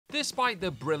Despite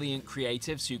the brilliant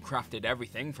creatives who crafted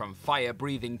everything from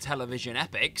fire-breathing television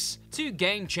epics to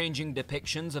game-changing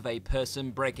depictions of a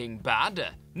person breaking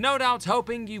bad, no doubt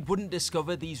hoping you wouldn't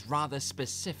discover these rather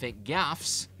specific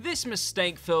gaffes, this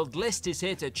mistake-filled list is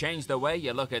here to change the way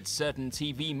you look at certain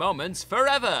TV moments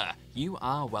forever. You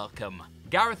are welcome.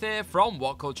 Gareth here from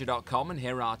WhatCulture.com, and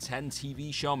here are 10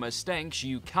 TV show mistakes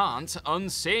you can't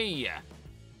unsee.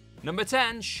 Number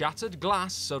 10. Shattered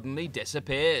glass suddenly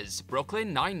disappears.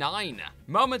 Brooklyn Nine-Nine.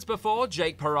 Moments before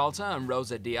Jake Peralta and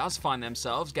Rosa Diaz find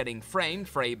themselves getting framed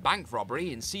for a bank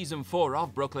robbery in Season 4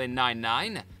 of Brooklyn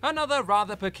Nine-Nine, another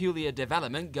rather peculiar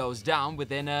development goes down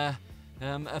within a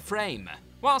frame.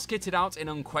 Whilst kitted out in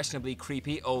unquestionably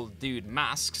creepy old dude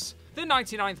masks, the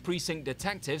 99th Precinct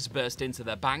detectives burst into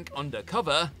the bank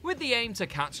undercover with the aim to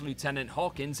catch Lieutenant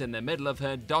Hawkins in the middle of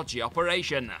her dodgy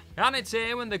operation. And it's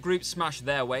here when the group smash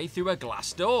their way through a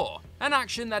glass door, an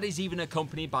action that is even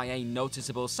accompanied by a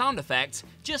noticeable sound effect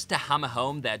just to hammer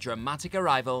home their dramatic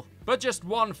arrival. But just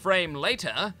one frame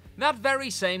later, that very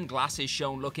same glass is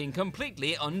shown looking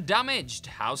completely undamaged.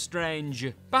 How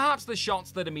strange. Perhaps the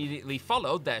shots that immediately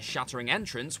followed their shattering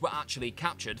entrance were actually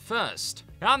captured first,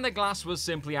 and the glass was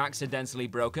simply accidentally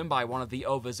broken by one of the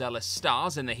overzealous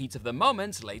stars in the heat of the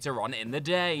moment later on in the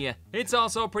day. It's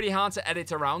also pretty hard to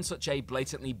edit around such a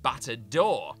blatantly battered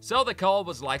door, so the call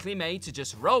was likely made to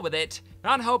just roll with it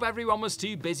and hope everyone was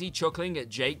too busy chuckling at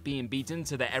Jake being beaten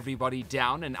to the everybody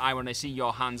down and I wanna see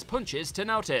your hands punches to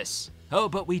notice. Oh,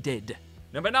 but we did.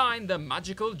 Number 9. The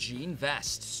magical jean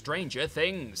vest. Stranger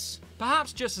Things.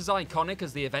 Perhaps just as iconic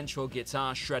as the eventual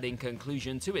guitar shredding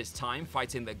conclusion to his time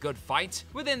fighting the good fight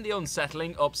within the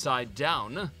unsettling Upside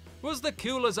Down was the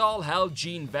cool as all hell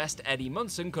jean vest Eddie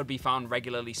Munson could be found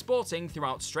regularly sporting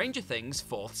throughout Stranger Things'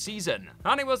 4th season.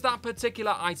 And it was that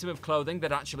particular item of clothing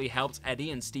that actually helped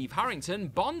Eddie and Steve Harrington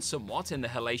bond somewhat in the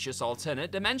hellacious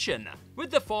alternate dimension,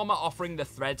 with the former offering the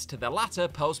threads to the latter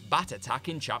post-Bat Attack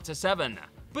in Chapter 7.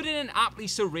 But in an aptly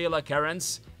surreal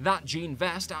occurrence, that jean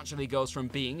vest actually goes from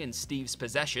being in Steve's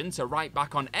possession to right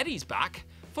back on Eddie's back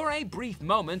for a brief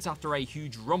moment after a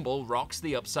huge rumble rocks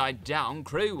the Upside Down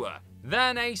crew.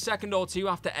 Then, a second or two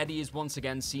after Eddie is once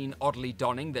again seen oddly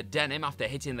donning the denim after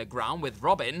hitting the ground with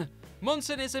Robin,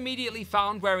 Munson is immediately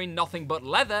found wearing nothing but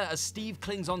leather as Steve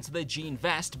clings onto the jean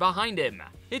vest behind him.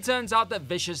 It turns out that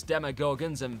vicious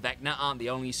Demogorgons and Vecna aren't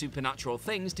the only supernatural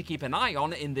things to keep an eye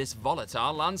on in this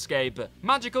volatile landscape.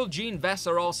 Magical jean vests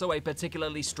are also a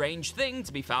particularly strange thing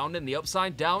to be found in the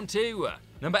Upside Down too.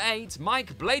 Number 8.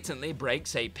 Mike blatantly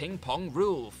breaks a ping pong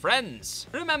rule. Friends.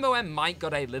 Remember when Mike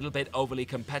got a little bit overly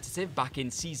competitive back in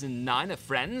Season 9 of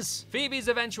Friends? Phoebe's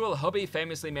eventual hubby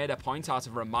famously made a point out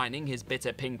of reminding his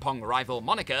bitter ping pong rival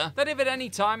Monica that if at any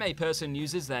time a person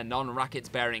uses their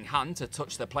non-racket-bearing hand to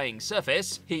touch the playing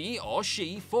surface, he or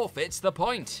she forfeits the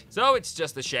point. So it's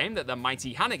just a shame that the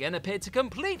mighty Hannigan appeared to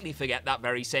completely forget that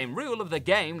very same rule of the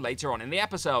game later on in the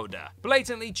episode.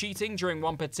 Blatantly cheating during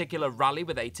one particular rally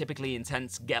with a typically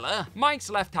intense Geller, Mike's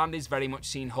left hand is very much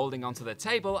seen holding onto the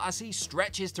table as he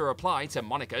stretches to reply to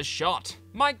Monica's shot.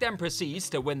 Mike then proceeds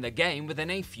to win the game within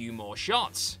a few more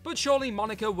shots. But surely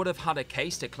Monica would have had a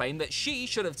case to claim that she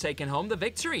should have taken home the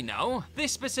victory, no?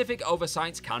 This specific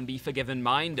oversight can be forgiven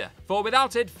mind, for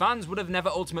without it, fans would have never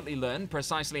ultimately learned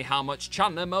precisely how much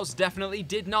Chandler most definitely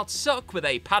did not suck with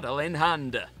a paddle in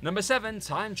hand. Number 7.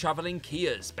 Time-traveling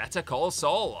Kias. Better Call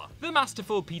Saul. The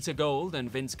masterful Peter Gould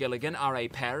and Vince Gilligan are a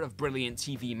pair of brilliant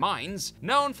TV minds,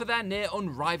 known for their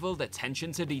near-unrivaled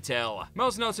attention to detail,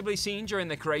 most notably seen during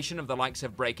the creation of the likes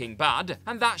of Breaking Bad,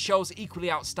 and that show's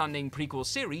equally outstanding prequel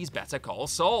series Better Call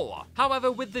Saul.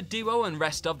 However, with the duo and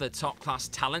rest of the top-class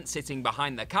talent sitting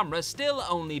behind the camera still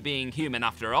only being human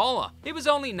after all, it was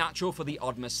only natural for the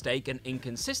odd mistake and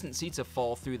inconsistency to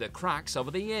fall through the cracks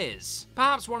over the years.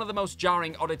 Perhaps one of the most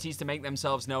jarring oddities to make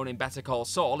themselves known in Better Call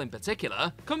Saul in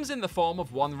particular comes in the form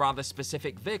of one rather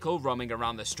specific vehicle roaming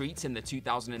around the streets in the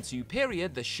 2002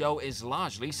 period the show is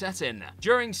largely set in.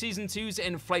 During Season 2's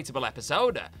inflatable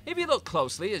episode, if you look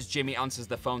closely as Jimmy answers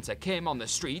the phone to Kim on the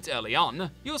street early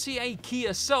on, you'll see a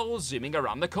Kia Soul zooming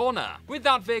around the corner. With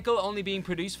that vehicle only being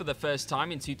produced for the first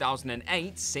time in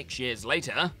 2008, 6 years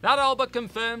later, that all but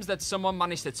confirms that someone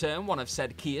managed to turn one of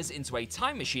said Kias into a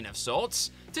time machine of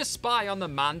sorts to spy on the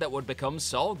man that would become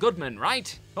Saul Goodman,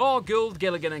 right? Or Gould,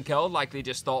 Gilligan and co. likely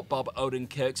just thought Bob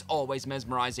Odenkirk's always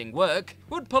mesmerizing work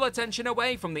would pull attention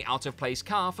away from the out-of-place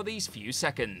car for these few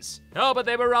seconds. Oh, but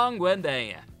they were wrong, weren't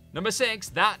they? Number 6.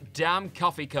 That damn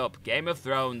coffee cup. Game of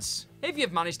Thrones. If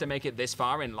you've managed to make it this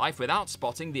far in life without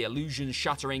spotting the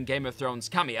illusion-shattering Game of Thrones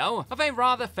cameo of a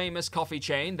rather famous coffee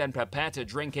chain, then prepare to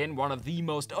drink in one of the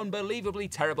most unbelievably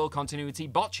terrible continuity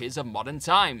botches of modern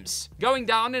times. Going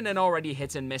down in an already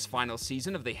hit-and-miss final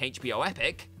season of the HBO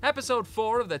epic, Episode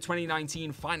 4 of the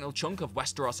 2019 final chunk of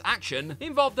Westeros action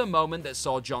involved a moment that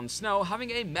saw Jon Snow having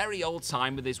a merry old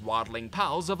time with his wildling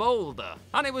pals of old.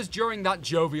 And it was during that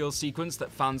jovial sequence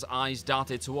that fans' eyes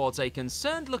darted towards a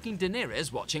concerned-looking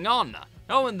Daenerys watching on.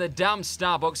 Oh, and the damn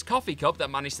Starbucks coffee cup that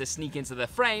managed to sneak into the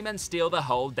frame and steal the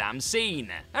whole damn scene.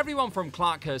 Everyone from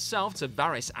Clark herself to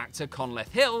Varys actor Conleth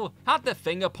Hill had the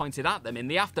finger pointed at them in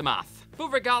the aftermath.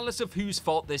 But regardless of whose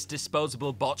fault this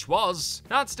disposable botch was,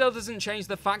 that still doesn't change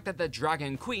the fact that the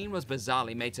Dragon Queen was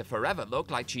bizarrely made to forever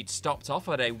look like she'd stopped off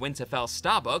at a Winterfell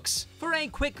Starbucks for a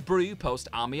quick brew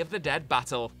post-Army of the Dead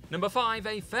battle. Number 5,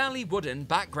 a fairly wooden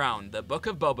background, the Book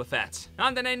of Boba Fett.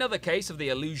 And in another case of the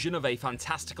illusion of a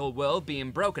fantastical world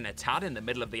being broken a tad in the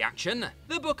middle of the action,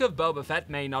 the Book of Boba Fett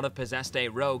may not have possessed a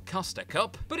Rogue Costa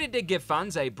cup, but it did give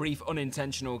fans a brief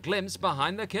unintentional glimpse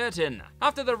behind the curtain.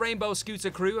 After the Rainbow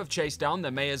Scooter crew have chased down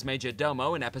the Mayor's Major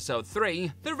Domo in Episode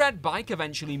 3, the red bike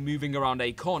eventually moving around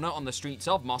a corner on the streets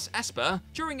of Mos Espa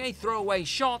during a throwaway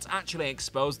shot actually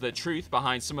exposed the truth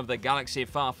behind some of the galaxy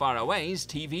far, far away's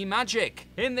TV magic.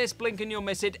 In this blink and you'll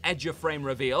miss it edge-of-frame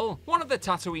reveal, one of the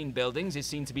Tatooine buildings is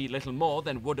seen to be little more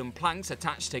than wooden planks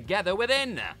attached together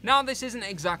within. Now, this isn't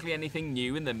exactly anything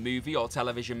new in the movie or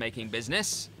television making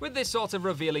business, with this sort of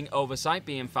revealing oversight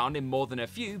being found in more than a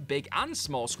few big and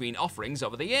small screen offerings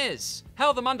over the years.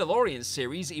 Hell, the Mandalorian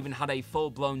series even had a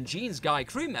full-blown Jeans Guy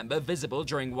crew member visible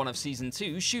during one of Season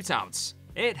 2's shootouts.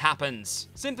 It happens.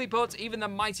 Simply put, even the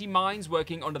mighty minds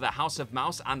working under the House of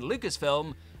Mouse and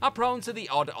Lucasfilm are prone to the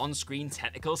odd on-screen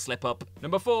technical slip-up.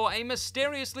 Number 4, a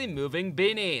mysteriously moving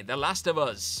beanie, The Last of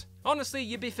Us. Honestly,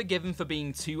 you'd be forgiven for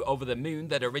being too over the moon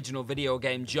that original video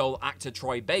game Joel actor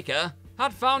Troy Baker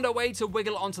had found a way to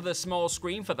wiggle onto the small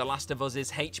screen for The Last of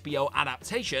Us' HBO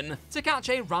adaptation to catch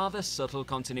a rather subtle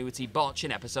continuity botch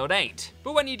in Episode 8.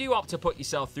 But when you do opt to put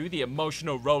yourself through the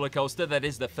emotional rollercoaster that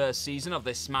is the first season of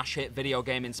this smash hit video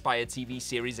game-inspired TV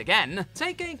series again,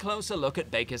 take a closer look at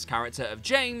Baker's character of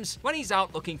James when he's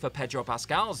out looking for Pedro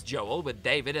Pascal's Joel with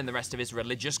David and the rest of his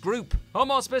religious group, or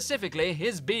more specifically,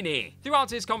 his beanie. Throughout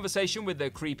his conversation with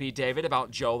the creepy David about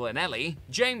Joel and Ellie,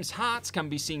 James' heart can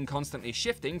be seen constantly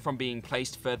shifting from being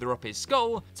placed further up his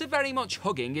skull to very much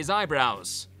hugging his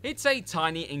eyebrows. It's a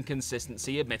tiny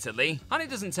inconsistency, admittedly, and it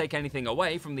doesn't take anything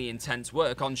away from the intense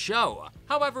work on show.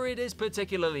 However, it is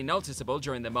particularly noticeable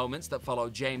during the moments that follow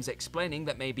James explaining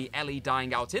that maybe Ellie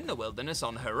dying out in the wilderness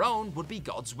on her own would be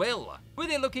God's will, with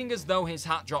it looking as though his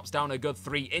hat drops down a good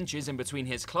 3 inches in between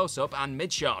his close-up and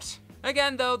mid-shot.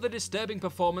 Again though, the disturbing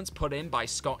performance put in by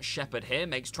Scott Shepherd here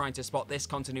makes trying to spot this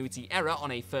continuity error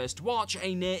on a first watch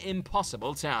a near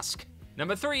impossible task.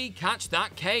 Number 3, catch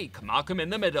that cake, Malcolm in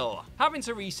the Middle. Having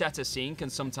to reset a scene can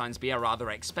sometimes be a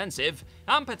rather expensive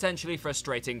and potentially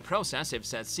frustrating process if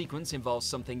said sequence involves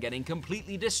something getting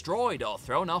completely destroyed or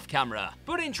thrown off camera.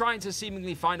 But in trying to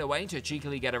seemingly find a way to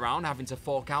cheekily get around having to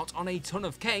fork out on a ton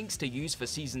of cakes to use for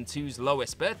Season 2's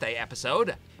lowest birthday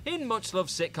episode, in much-loved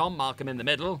sitcom Malcolm in the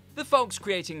Middle, the folks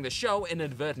creating the show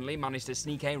inadvertently managed to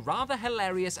sneak a rather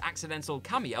hilarious accidental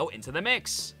cameo into the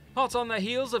mix. Hot on the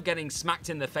heels of getting smacked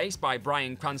in the face by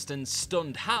Bryan Cranston's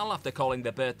stunned Hal after calling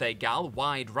the birthday gal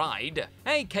Wide Ride,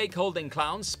 a cake-holding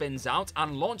clown spins out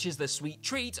and launches the sweet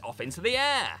treat off into the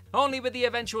air, only with the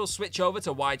eventual switch over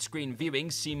to widescreen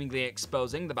viewing seemingly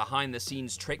exposing the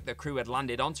behind-the-scenes trick the crew had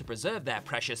landed on to preserve their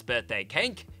precious birthday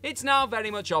cake. It's now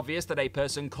very much obvious that a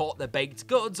person caught the baked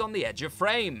goods on the edge of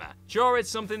frame. Sure, it's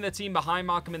something the team behind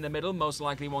Malcolm in the Middle most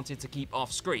likely wanted to keep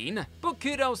off-screen, but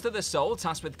kudos to the soul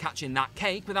tasked with catching that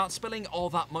cake without spilling all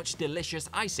that much delicious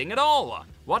icing at all.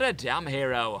 What a damn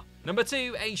hero. Number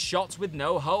 2, a shot with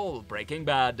no hole, Breaking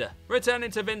Bad.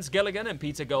 Returning to Vince Gilligan and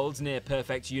Peter Gold's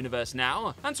near-perfect universe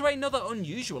now, and to another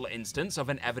unusual instance of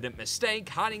an evident mistake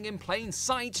hiding in plain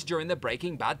sight during the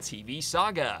Breaking Bad TV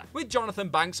saga, with Jonathan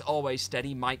Banks' always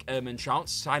steady Mike Ehrmantraut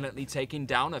silently taking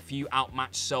down a few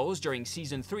outmatched souls during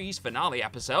Season 3's finale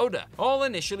episode. All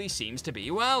initially seems to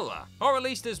be well, or at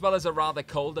least as well as a rather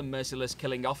cold and merciless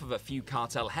killing off of a few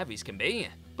cartel heavies can be.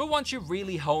 But once you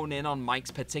really hone in on Mike's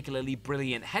particularly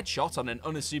brilliant headshot on an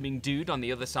unassuming dude on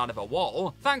the other side of a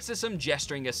wall, thanks to some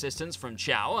gesturing assistance from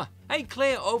Chow, a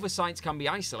clear oversight can be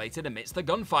isolated amidst the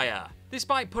gunfire.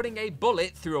 Despite putting a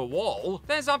bullet through a wall,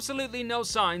 there's absolutely no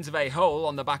signs of a hole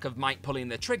on the back of Mike pulling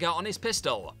the trigger on his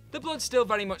pistol. The blood still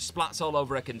very much splats all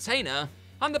over a container,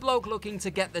 and the bloke looking to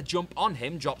get the jump on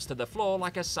him drops to the floor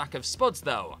like a sack of spuds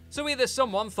though. So either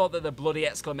someone thought that the bloody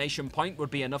exclamation point would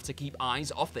be enough to keep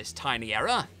eyes off this tiny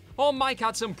error, or Mike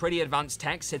had some pretty advanced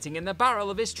tech sitting in the barrel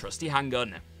of his trusty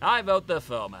handgun. I vote the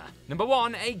former. Number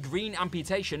 1, a green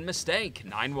amputation mistake,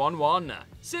 911.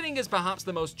 Sitting as perhaps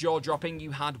the most jaw-dropping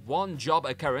you had one job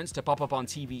occurrence to pop up on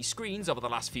TV screens over the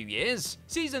last few years,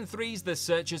 Season 3's The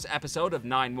Searchers episode of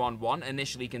 911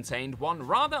 initially contained one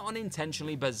rather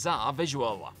unintentionally bizarre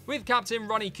visual. With Captain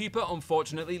Ronnie Cooper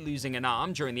unfortunately losing an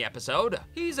arm during the episode,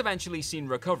 he's eventually seen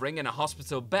recovering in a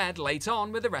hospital bed late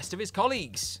on with the rest of his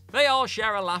colleagues. They all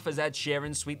share a laugh as Ed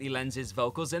Sheeran sweetly lends his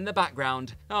vocals in the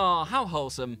background. Oh, how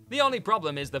wholesome. The only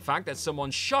problem is the fact that someone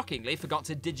shockingly forgot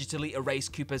to digitally erase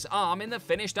Cooper's arm in the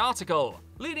finished article,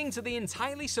 leading to the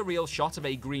entirely surreal shot of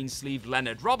a green-sleeved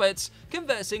Leonard Roberts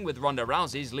conversing with Ronda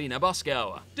Rousey's Lena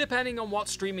Bosco. Depending on what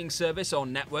streaming service or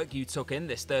network you took in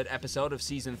this third episode of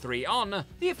Season 3 on,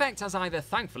 the effect has either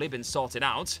thankfully been sorted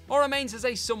out, or remains as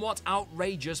a somewhat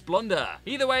outrageous blunder.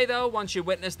 Either way though, once you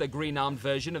witness the green-armed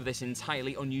version of this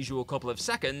entirely unusual couple of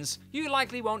seconds, you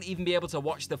likely won't even be able to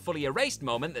watch the fully erased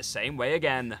moment the same way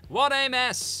again. What a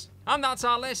mess! And that's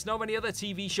our list. Know any other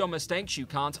TV show mistakes you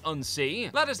can't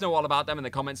unsee? Let us know all about them in the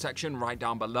comment section right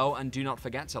down below, and do not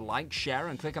forget to like, share,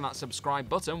 and click on that subscribe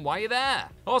button while you're there.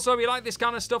 Also, if you like this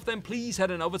kind of stuff, then please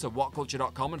head on over to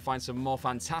whatculture.com and find some more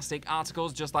fantastic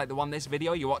articles just like the one this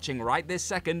video you're watching right this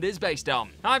second is based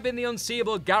on. I've been the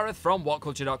unseeable Gareth from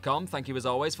whatculture.com. Thank you as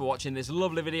always for watching this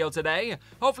lovely video today.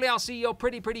 Hopefully I'll see your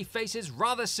pretty faces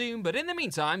rather soon, but in the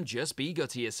meantime, just be good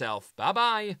to yourself. Bye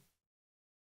bye.